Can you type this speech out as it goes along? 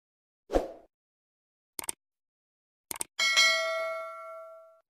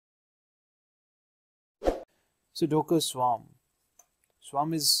So Docker Swarm.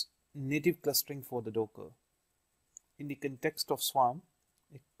 Swarm is native clustering for the Docker. In the context of Swarm,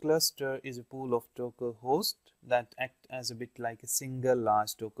 a cluster is a pool of Docker hosts that act as a bit like a single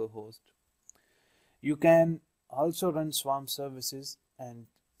large Docker host. You can also run Swarm services and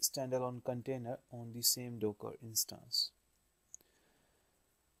standalone container on the same Docker instance.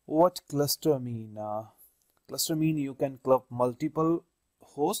 What cluster mean? Cluster mean you can club multiple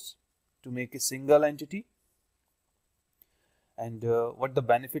hosts to make a single entity. And what the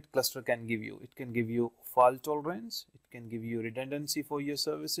benefit cluster can give you? It can give you fault tolerance, it can give you redundancy for your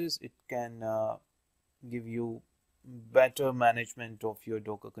services, it can give you better management of your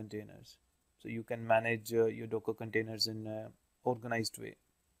Docker containers. So you can manage your Docker containers in an organized way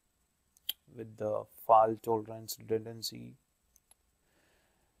with the fault tolerance, redundancy.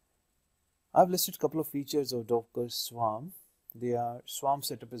 I've listed a couple of features of Docker Swarm. Swarm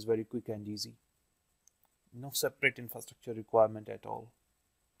setup is very quick and easy. No separate infrastructure requirement at all.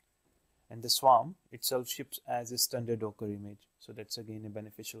 And the Swarm itself ships as a standard Docker image. So that's again a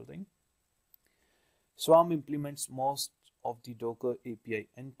beneficial thing. Swarm implements most of the Docker API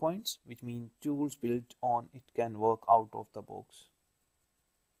endpoints, which means tools built on it can work out of the box.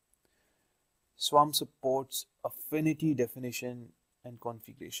 Swarm supports affinity definition and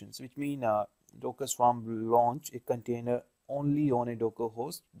configurations, which mean Docker Swarm will launch a container only on a Docker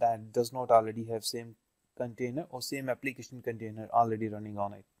host that does not already have same container or same application container already running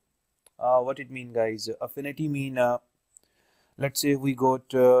on it. What it mean, guys? Affinity mean let's say we got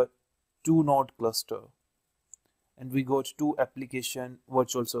 2 node cluster and we got 2 application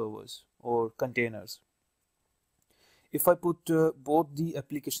virtual servers or containers. If I put both the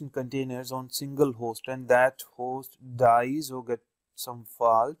application containers on single host and that host dies or get some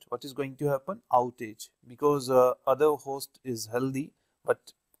fault, what is going to happen? Outage, because other host is healthy,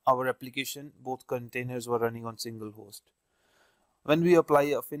 but our application, both containers were running on single host. When we apply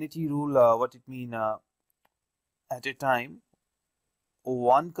affinity rule, what it mean? At a time,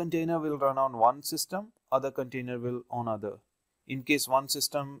 one container will run on one system, other container will on other. In case one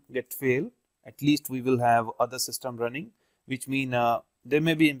system get fail, at least we will have other system running, which mean there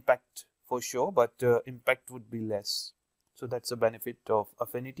may be impact for sure, but impact would be less. So that's a benefit of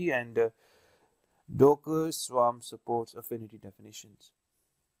affinity, and Docker Swarm supports affinity definitions.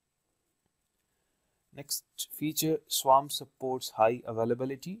 Next feature, Swarm supports high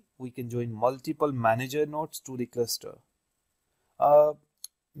availability. We can join multiple manager nodes to the cluster.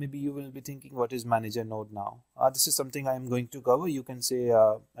 Maybe you will be thinking, what is manager node now? This is something I am going to cover. You can say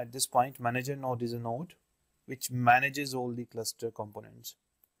at this point, manager node is a node which manages all the cluster components,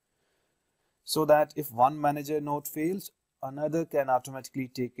 so that if one manager node fails, another can automatically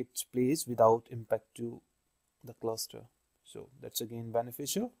take its place without impact to the cluster. So that's again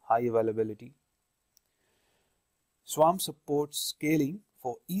beneficial, high availability. Swarm supports scaling.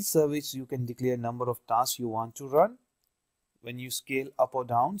 For each service, you can declare number of tasks you want to run. When you scale up or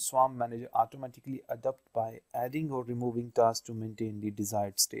down, Swarm Manager automatically adapts by adding or removing tasks to maintain the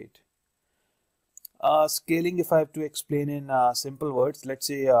desired state. Scaling, if I have to explain in simple words, let's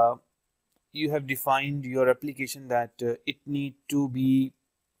say you have defined your application that it need to be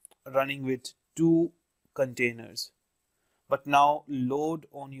running with 2 containers, but now load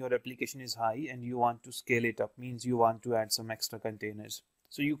on your application is high and you want to scale it up, means you want to add some extra containers.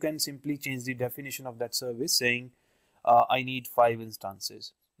 So you can simply change the definition of that service, saying I need 5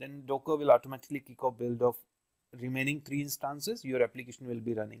 instances. Then Docker will automatically kick off build of remaining 3 instances your application will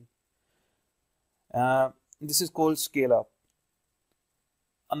be running. This is called scale up.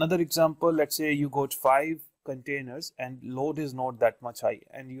 Another example, let's say you got 5 containers and load is not that much high,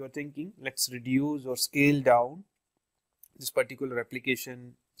 and you are thinking, let's reduce or scale down this particular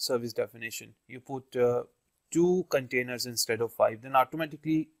application service definition. You put 2 containers instead of 5, then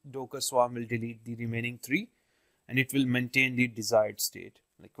automatically Docker Swarm will delete the remaining 3 and it will maintain the desired state.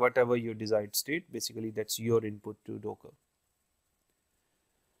 Like whatever your desired state, basically that's your input to Docker.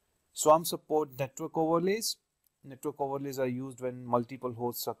 Swarm support network overlays. Network overlays are used when multiple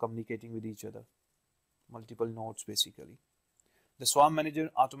hosts are communicating with each other, multiple nodes basically. The Swarm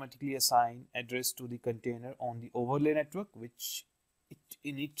Manager automatically assigns address to the container on the overlay network, which it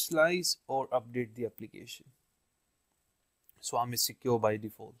initialize or update the application. Swarm is secure by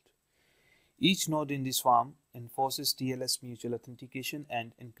default. Each node in the Swarm enforces TLS mutual authentication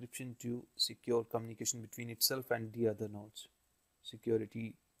and encryption to secure communication between itself and the other nodes.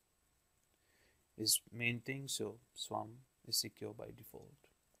 Security is main thing, so Swarm is secure by default.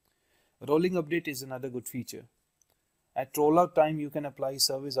 Rolling update is another good feature. At rollout time, you can apply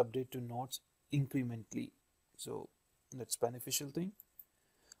service update to nodes incrementally, so that's beneficial thing.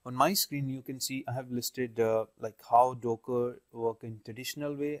 On my screen, you can see I have listed like how Docker work in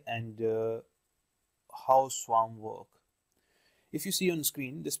traditional way and how Swarm work. If you see on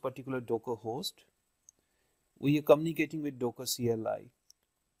screen this particular Docker host, we are communicating with Docker CLI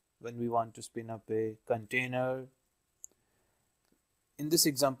when we want to spin up a container. In this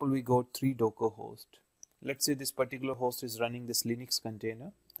example, we got 3 Docker hosts. Let's say this particular host is running this Linux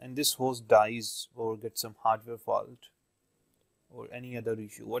container and this host dies or gets some hardware fault or any other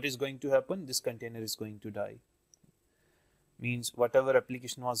issue. What is going to happen? This container is going to die. Means whatever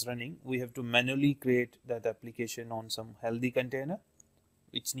application was running, we have to manually create that application on some healthy container,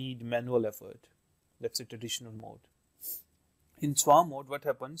 which need manual effort. That's a traditional mode. In Swarm mode, what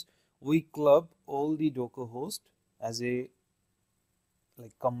happens? We club all the Docker host as a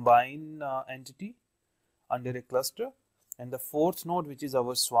like combine entity under a cluster, and the 4th node, which is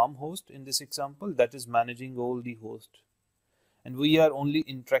our Swarm host in this example, that is managing all the host. And we are only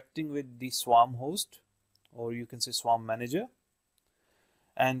interacting with the Swarm host, or you can say Swarm manager.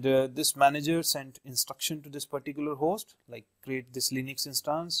 And this manager sent instruction to this particular host, like create this Linux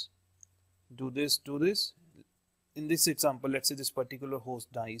instance, do this, do this. In this example, let's say this particular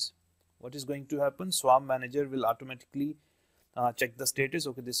host dies. What is going to happen? Swarm manager will automatically check the status.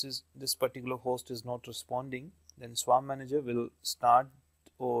 Okay, this particular host is not responding. Then Swarm manager will start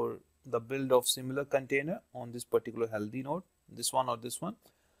or the build of similar container on this particular healthy node, this one or this one.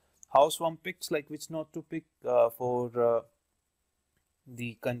 How Swarm picks like which node to pick for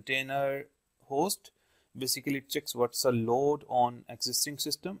the container host? Basically, it checks what's the load on existing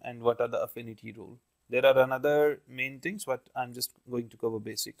system and what are the affinity rule. There are another main things, but I'm just going to cover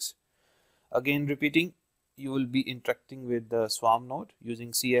basics. Again, repeating, you will be interacting with the Swarm node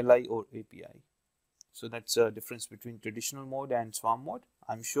using CLI or API. So that's a difference between traditional mode and Swarm mode.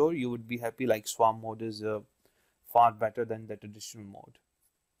 I'm sure you would be happy like Swarm mode is far better than the traditional mode.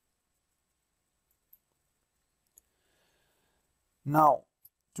 Now,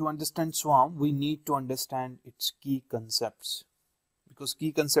 to understand Swarm, we need to understand its key concepts, because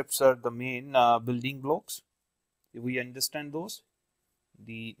key concepts are the main building blocks. If we understand those,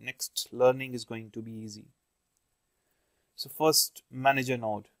 the next learning is going to be easy. So first, manager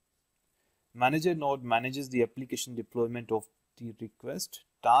node. Manager node manages the application deployment of the request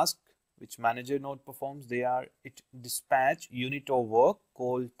task which manager node performs. It dispatch unit of work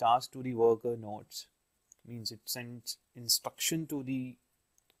called task to the worker nodes. Means it sends instruction to the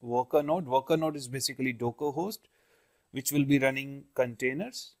worker node. Worker node is basically Docker host, which will be running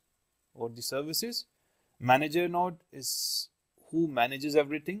containers or the services. Manager node is who manages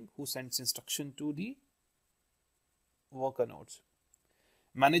everything, who sends instruction to the worker nodes.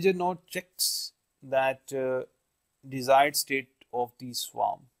 Manager node checks that desired state of the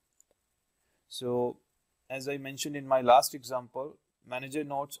Swarm. So as I mentioned in my last example, manager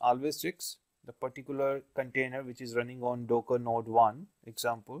nodes always checks the particular container which is running on Docker node 1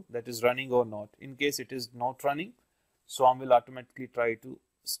 example, that is running or not. In case it is not running, Swarm will automatically try to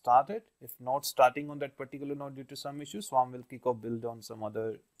start it. If not starting on that particular node due to some issue, Swarm will kick off build on some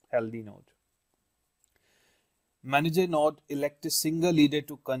other healthy node. Manager node elect a single leader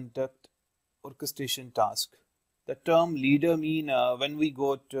to conduct orchestration task. The term leader mean when we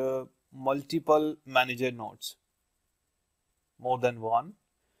got multiple manager nodes, more than one,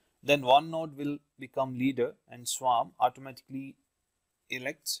 then one node will become leader and Swarm automatically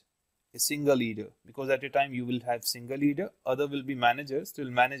elects a single leader, because at a time you will have single leader, other will be manager, still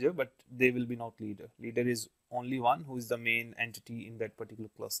manager, but they will be not leader. Leader is only one who is the main entity in that particular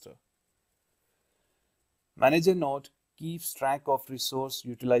cluster. Manager node keeps track of resource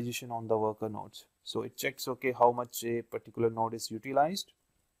utilization on the worker nodes. So it checks, okay, how much a particular node is utilized.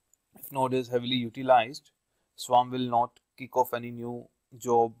 If node is heavily utilized, Swarm will not kick off any new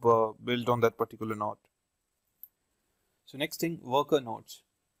job built on that particular node. So next thing, worker nodes.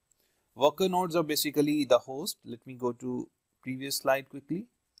 Worker nodes are basically the host. Let me go to previous slide quickly.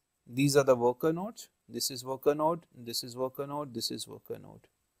 These are the worker nodes. This is worker node, this is worker node, this is worker node.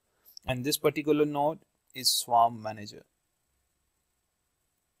 And this particular node is Swarm manager.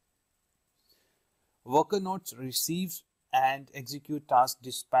 Worker nodes receives and execute tasks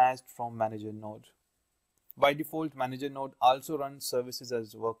dispatched from manager node. By default, manager node also runs services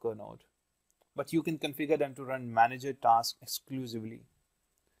as worker node, but you can configure them to run manager tasks exclusively.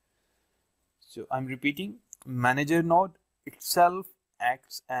 So I'm repeating, manager node itself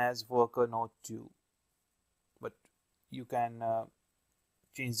acts as worker node too, but you can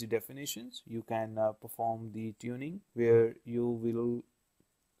change the definitions. You can perform the tuning where you will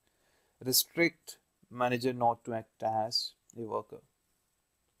restrict manager node to act as a worker.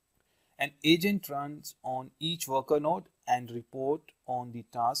 An agent runs on each worker node and report on the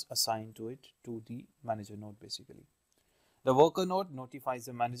task assigned to it to the manager node basically. The worker node notifies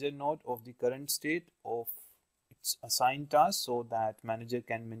the manager node of the current state of its assigned task so that manager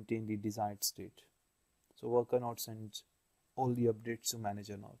can maintain the desired state. So worker node sends all the updates to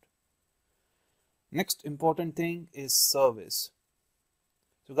manager node. Next important thing is service.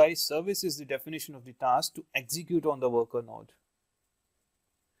 So guys, service is the definition of the task to execute on the worker node.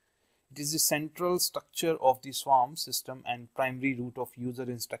 It is the central structure of the swarm system and primary root of user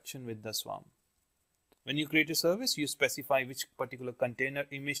instruction with the swarm. When you create a service, you specify which particular container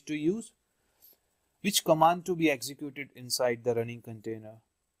image to use, which command to be executed inside the running container,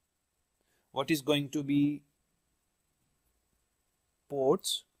 what is going to be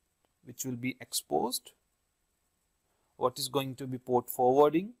ports which will be exposed, what is going to be port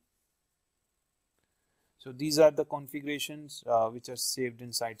forwarding. So these are the configurations which are saved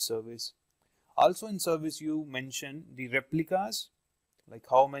inside service. Also in service you mention the replicas, like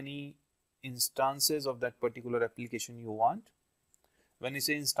how many instances of that particular application you want. When you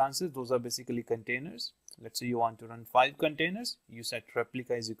say instances, those are basically containers. Let's say you want to run 5 containers, you set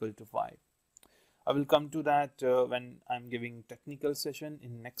replica is equal to 5. I will come to that when I'm giving technical session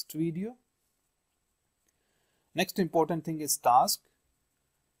in next video. Next important thing is task.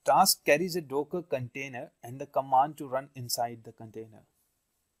 Task carries a Docker container and the command to run inside the container.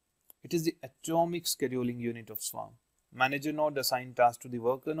 It is the atomic scheduling unit of Swarm. Manager node assigns tasks to the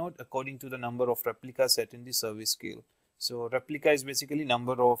worker node according to the number of replicas set in the service scale. So replica is basically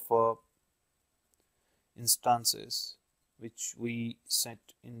number of instances which we set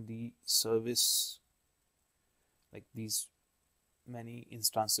in the service. Like these many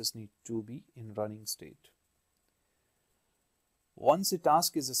instances need to be in running state. Once a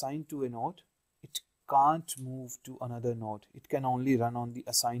task is assigned to a node, it can't move to another node. It can only run on the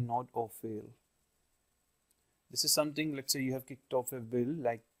assigned node or fail. This is something, let's say you have kicked off a build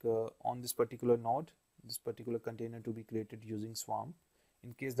like on this particular node, this particular container to be created using Swarm.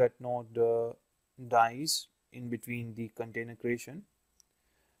 In case that node dies in between the container creation,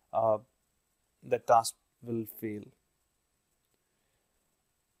 the task will fail.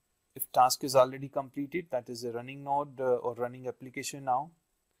 If task is already completed, that is a running node or running application now.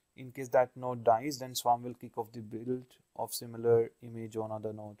 In case that node dies, then Swarm will kick off the build of similar image on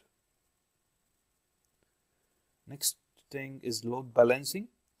other node. Next thing is load balancing.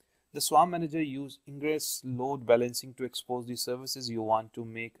 The Swarm manager uses ingress load balancing to expose the services you want to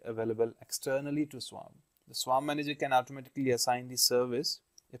make available externally to Swarm. The Swarm manager can automatically assign the service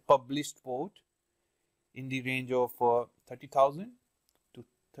a published port in the range of 30,000 to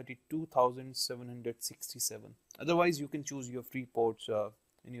 32,767. Otherwise, you can choose your free ports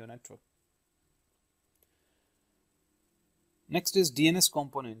in your network. Next is DNS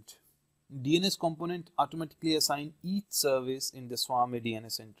component. DNS component automatically assigns each service in the Swarm a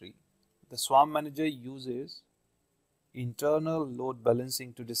DNS entry. The Swarm manager uses internal load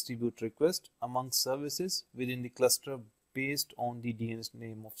balancing to distribute requests among services within the cluster based on the DNS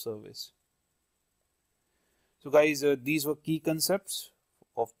name of service. So guys, these were key concepts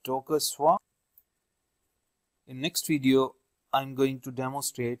of Docker Swarm. In next video, I'm going to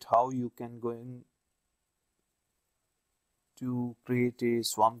demonstrate how you can go in to create a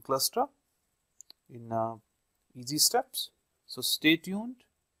Swarm cluster in easy steps. So stay tuned.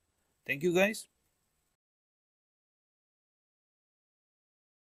 Thank you guys.